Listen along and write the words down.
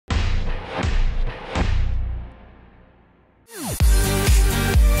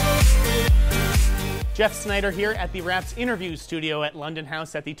Jeff Snyder here at the Wraps interview studio at London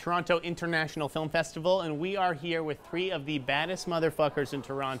House at the Toronto International Film Festival, and we are here with three of the baddest motherfuckers in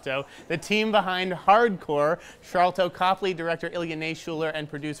Toronto, the team behind Hardcore, Sharlto Copley, director Ilya Naishuller, and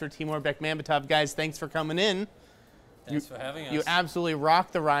producer Timur Bekmambetov. Guys, thanks for coming in. Thanks for having us. You absolutely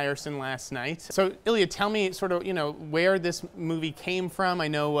rocked the Ryerson last night. So, Ilya, tell me sort of, where this movie came from. I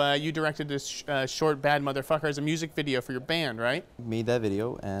know you directed this short, Bad Motherfucker as a music video for your band, right? Made that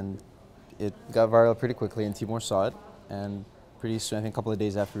video, and it got viral pretty quickly, and Timur saw it, and pretty soon, I think a couple of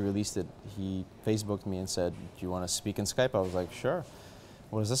days after we released it, he Facebooked me and said, "Do you want to speak in Skype?" I was like, "Sure."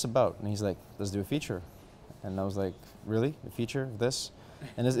 "What is this about?" And he's like, "Let's do a feature." And I was like, "Really? A feature of this?"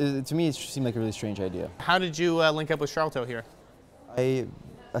 And to me, it seemed like a really strange idea. How did you link up with Sharlto here? I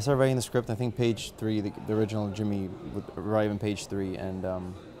started writing the script. I think page 3, the original Jimmy would arrive on page 3, and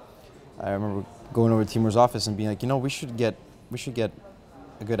I remember going over to Timur's office and being like, we should get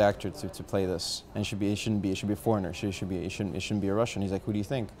a good actor to play this, and it shouldn't be a foreigner. It shouldn't be a Russian. He's like, "Who do you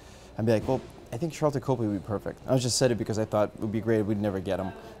think?" I'd be like, "Well, I think Sharlto Copley would be perfect." I just said it because I thought it would be great if we'd never get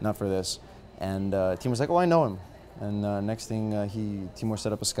him, not for this. And Timur's like, "Oh, I know him." And next thing, Timur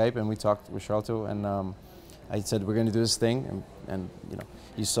set up a Skype, and we talked with Sharlto, and I said, "We're going to do this thing," and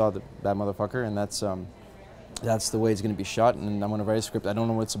you saw the Bad Motherfucker, and that's the way it's going to be shot, and I'm going to write a script. I don't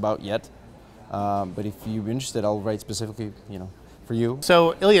know what it's about yet, but if you're interested, I'll write specifically, for you.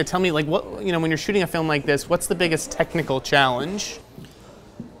 So, Ilya, tell me, what when you're shooting a film like this, what's the biggest technical challenge?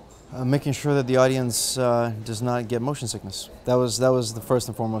 Making sure that the audience does not get motion sickness. That was the first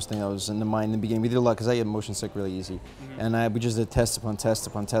and foremost thing that was in the mind in the beginning. We did a lot because I get motion sick really easy, and we just did test upon test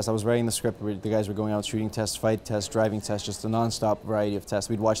upon test. I was writing the script where the guys were going out shooting tests, fight tests, driving tests, just a non-stop variety of tests.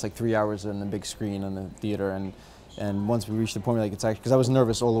 We'd watch like 3 hours on the big screen in the theater, and once we reached the point where it's actually, because I was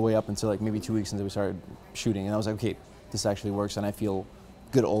nervous all the way up until like maybe 2 weeks until we started shooting, and I was like, okay, this actually works, and I feel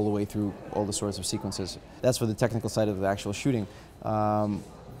good all the way through all the sorts of sequences. That's for the technical side of the actual shooting.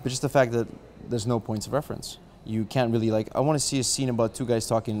 But just the fact that there's no points of reference. You can't really I want to see a scene about 2 guys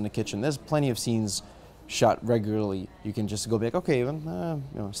talking in the kitchen. There's plenty of scenes shot regularly. You can just go back, okay,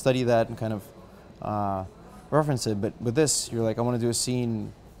 study that and kind of reference it. But with this, you're like, I want to do a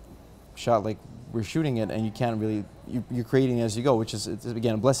scene shot like we're shooting it, and you can't really, you're creating as you go, which is, it's,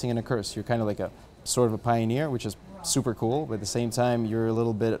 again, a blessing and a curse. You're kind of like a sort of a pioneer, which is super cool, but at the same time, you're a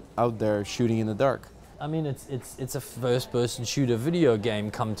little bit out there shooting in the dark. I mean, it's a first-person shooter video game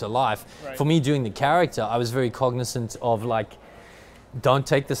come to life. Right. For me, doing the character, I was very cognizant of don't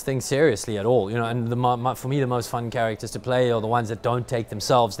take this thing seriously at all. And for me, the most fun characters to play are the ones that don't take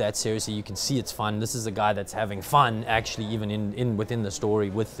themselves that seriously. You can see it's fun. This is a guy that's having fun, actually, even within the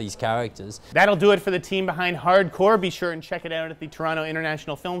story with these characters. That'll do it for the team behind Hardcore. Be sure and check it out at the Toronto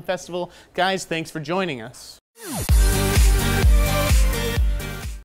International Film Festival. Guys, thanks for joining us.